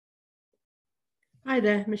Hi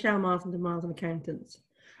there, Michelle Marsden of Marsden Accountants.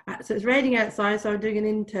 So it's raining outside, so I'm doing an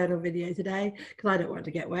internal video today because I don't want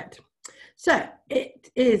to get wet. So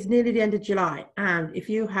it is nearly the end of July, and if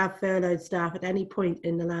you have furloughed staff at any point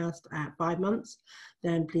in the last 5 months,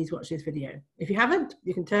 then please watch this video. If you haven't,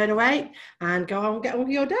 you can turn away and go on and get on with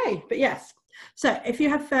your day. But yes, so if you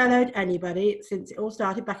have furloughed anybody since it all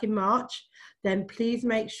started back in March, then please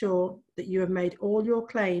make sure that you have made all your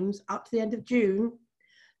claims up to the end of June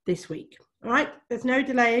this week. All right, there's no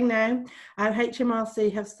delaying now.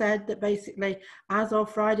 HMRC have said that basically as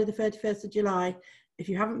of Friday the 31st of July, if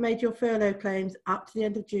you haven't made your furlough claims up to the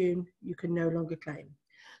end of June, you can no longer claim.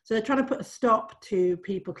 So they're trying to put a stop to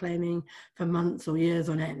people claiming for months or years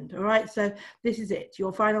on end. All right, so this is it,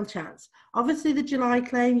 your final chance. Obviously the July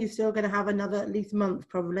claim, you're still going to have another at least month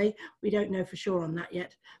probably. We don't know for sure on that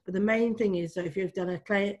yet. But the main thing is that if you've done a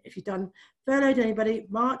claim, if you've done furloughed anybody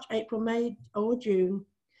March, April, May or June,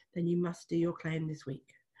 then you must do your claim this week.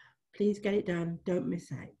 Please get it done. Don't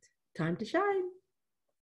miss out. Time to shine.